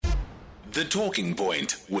The Talking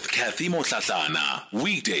Point with Kathy Motlatlana.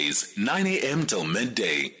 Weekdays, 9 a.m. till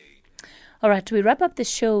midday. All right, we wrap up the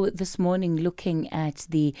show this morning looking at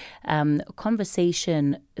the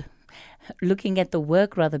looking at the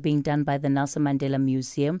work being done by the Nelson Mandela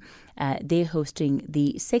Museum. They're hosting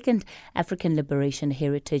the second African Liberation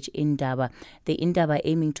Heritage Indaba. The Indaba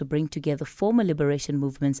aiming to bring together former liberation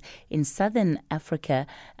movements in Southern Africa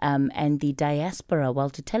and the diaspora.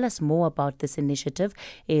 Well, to tell us more about this initiative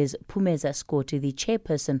is Phumeza Skoti, the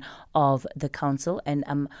chairperson of the council. And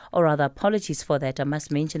or rather, apologies for that. I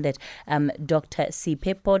must mention that Dr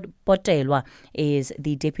Siphe Potelwa is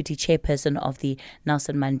the deputy chairperson of the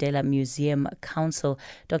Nelson Mandela Museum Council.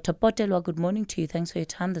 Dr. Potelwa, good morning to you. Thanks for your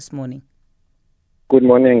time this morning. Good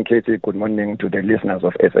morning, Katie. Good morning to the listeners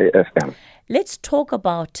of SAFM. Let's talk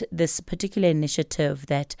about this particular initiative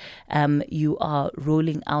that you are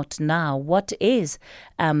rolling out now. What is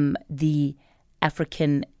the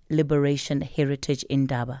African Liberation Heritage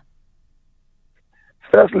Indaba?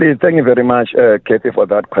 Firstly, thank you very much, Katie, for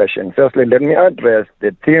that question. Firstly, let me address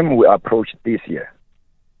the theme we approached this year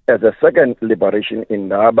as a second Liberation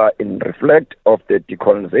Indaba in reflect of the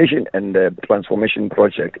decolonization and the transformation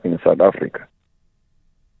project in South Africa.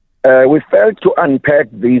 We felt to unpack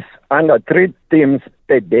this under three themes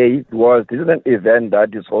a day. This is an event that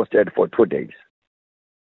is hosted for 2 days.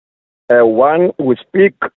 One, we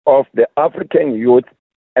speak of the African youth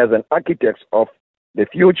as an architect of the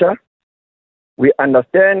future. We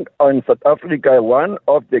understand in South Africa, one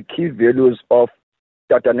of the key values of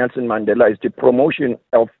Dr. Nelson Mandela is the promotion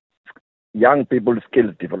of young people's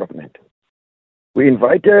skills development. We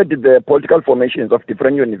invited the political formations of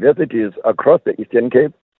different universities across the Eastern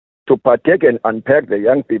Cape to partake and unpack the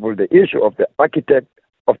young people the issue of the architect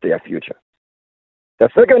of their future. The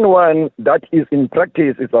second one that is in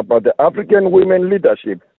practice is about the African women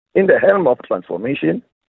leadership in the helm of transformation,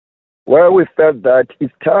 where we felt that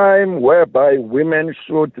it's time whereby women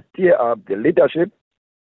should steer up the leadership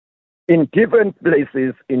in different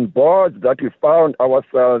places, in boards that we found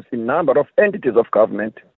ourselves in number of entities of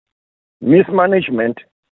government, mismanagement,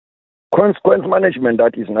 consequence management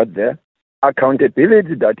that is not there,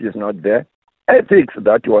 accountability that is not there, ethics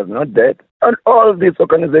that was not there, and all these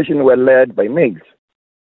organizations were led by males.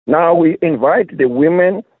 Now we invite the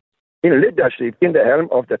women in leadership in the helm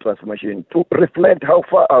of the transformation to reflect how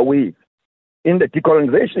far are we in the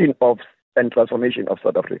decolonization of and transformation of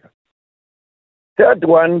South Africa. Third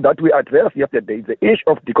one that we addressed yesterday is the issue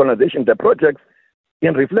of decolonization, the projects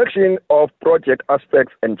in reflection of project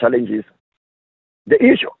aspects and challenges. The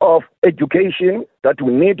issue of education that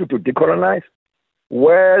we need to decolonize,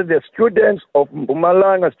 where the students of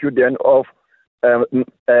Mpumalanga, students of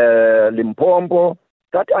Limpopo,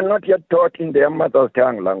 that are not yet taught in their mother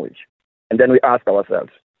tongue language. And then we ask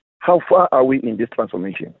ourselves, how far are we in this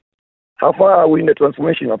transformation? How far are we in the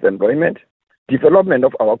transformation of the environment, development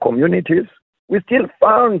of our communities? We still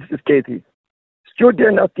found, Katie,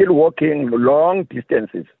 students are still walking long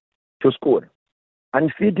distances to school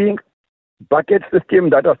and feeding bucket system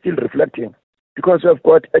that are still reflecting, because we've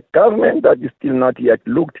got a government that is still not yet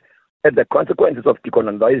looked at the consequences of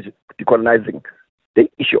decolonizing the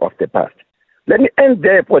issue of the past. Let me end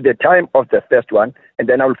there for the time of the first one, and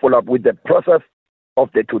then I'll follow up with the process of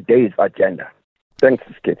the today's agenda. Thanks,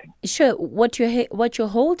 Katie. Sure. What you're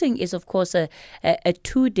holding is, of course, a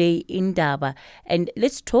 2-day Indaba, and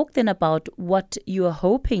let's talk then about what you are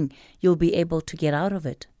hoping you'll be able to get out of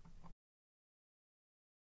it.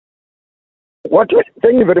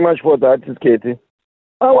 Thank you very much for that, Katie.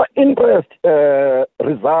 Our interest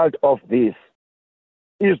result of this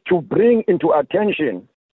is to bring into attention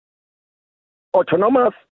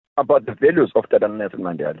autonomous about the values of Dr. Nelson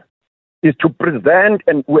Mandela, is to present,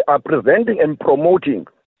 and we are presenting and promoting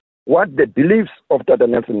what the beliefs of Dr.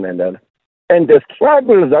 Nelson Mandela and the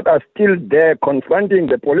struggles that are still there confronting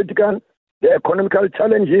the political, the economical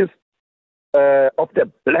challenges of the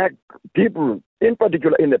black people, in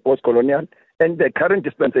particular in the post-colonial and the current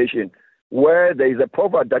dispensation, where there is a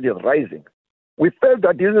poverty that is rising. We felt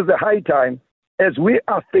that this is a high time as we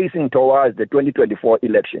are facing towards the 2024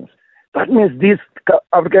 elections. That means this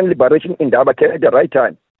African Liberation Indaba came at the right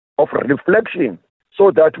time of reflection,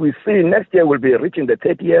 so that we see next year we'll be reaching the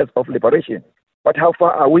 30 years of liberation. But how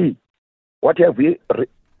far are we? What have we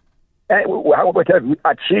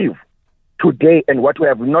achieved today and what we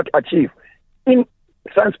have not achieved? In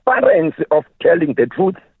transparency of telling the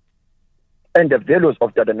truth and the values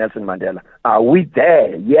of Dr. Nelson Mandela. Are we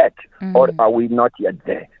there yet, or are we not yet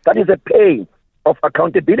there? That is a pain of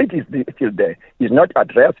accountability is still there, is not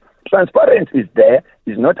addressed. Transparency is there,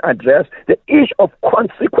 is not addressed. The issue of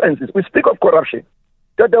consequences, we speak of corruption,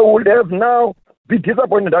 that they would have now be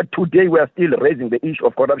disappointed that today we are still raising the issue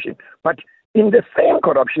of corruption. But in the same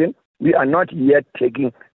corruption, we are not yet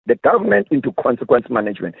taking the government into consequence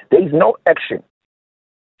management. There is no action.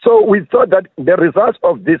 So we thought that the results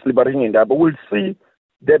of this Liberation Indaba will see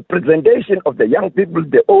the presentation of the young people,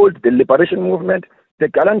 the old, the liberation movement, the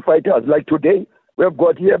gallant fighters. Like today, we have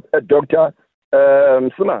got here Dr.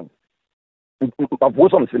 Simang,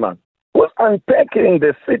 who's unpacking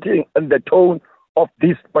the setting and the tone of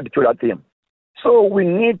this particular theme. So we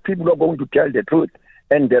need people who are going to tell the truth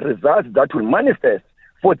and the results that will manifest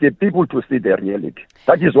for the people to see the reality.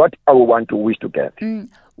 That is what I wish to get.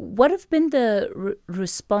 What have been the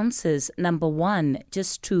responses, number one,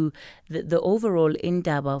 just to the overall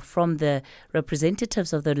Indaba from the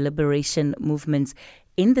representatives of the liberation movements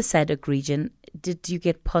in the SADC region? Did you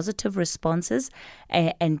get positive responses?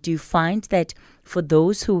 And do you find that for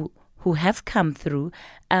those who have come through,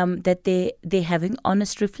 that they're having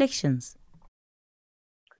honest reflections?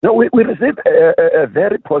 No, we received a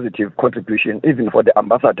very positive contribution, even for the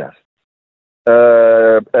ambassadors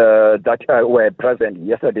that were present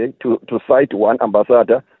yesterday. To cite one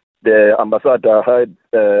ambassador, the ambassador had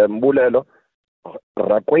Mbulelo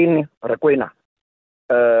Rakwena.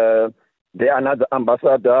 The another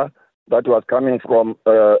ambassador that was coming from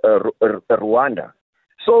Rwanda.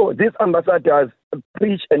 So these ambassadors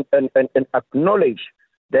preach and acknowledge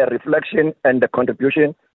their reflection and the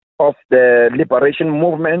contribution of the liberation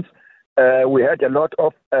movements. We had a lot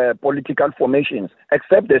of political formations,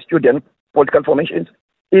 except the student political formations.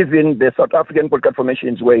 Even the South African political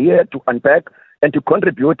formations were here to unpack and to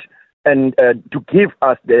contribute and to give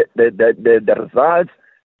us the results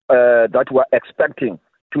that we're expecting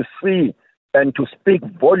to see and to speak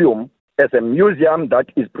volume as a museum that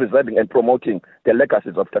is preserving and promoting the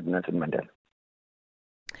legacies of Dr. Nelson Mandela.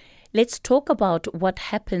 Let's talk about what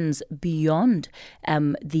happens beyond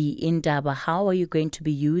the Indaba. How are you going to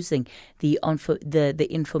be using the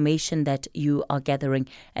information that you are gathering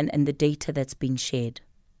and the data that's being shared?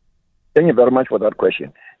 Thank you very much for that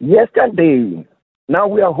question. Yesterday, now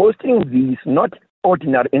we are hosting these not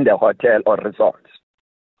ordinary in the hotel or resorts.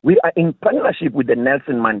 We are in partnership with the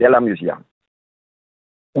Nelson Mandela Museum.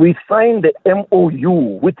 We signed the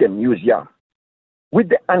MOU with the museum, with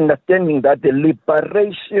the understanding that the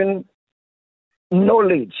liberation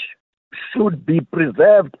knowledge should be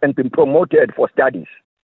preserved and be promoted for studies.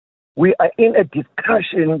 We are in a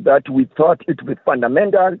discussion that we thought it would be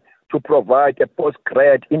fundamental to provide a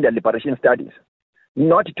postgrad in the liberation studies,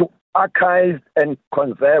 not to archive and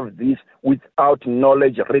conserve this without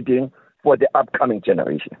knowledge reading for the upcoming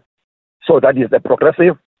generation. So that is the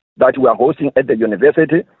progressive that we are hosting at the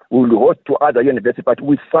university. We will host to other universities, but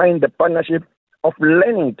we signed the partnership of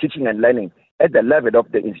learning, teaching and learning at the level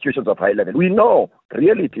of the institutions of high level. We know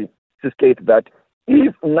reality states that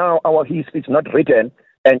if now our history is not written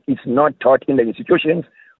and it's not taught in the institutions,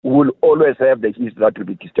 we will always have the history that will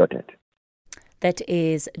be distorted. That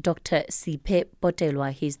is Dr. Siphe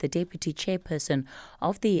Potelwa. He's the Deputy Chairperson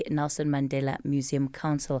of the Nelson Mandela Museum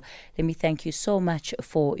Council. Let me thank you so much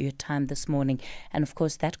for your time this morning. And of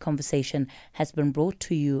course, that conversation has been brought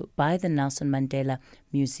to you by the Nelson Mandela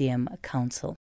Museum Council.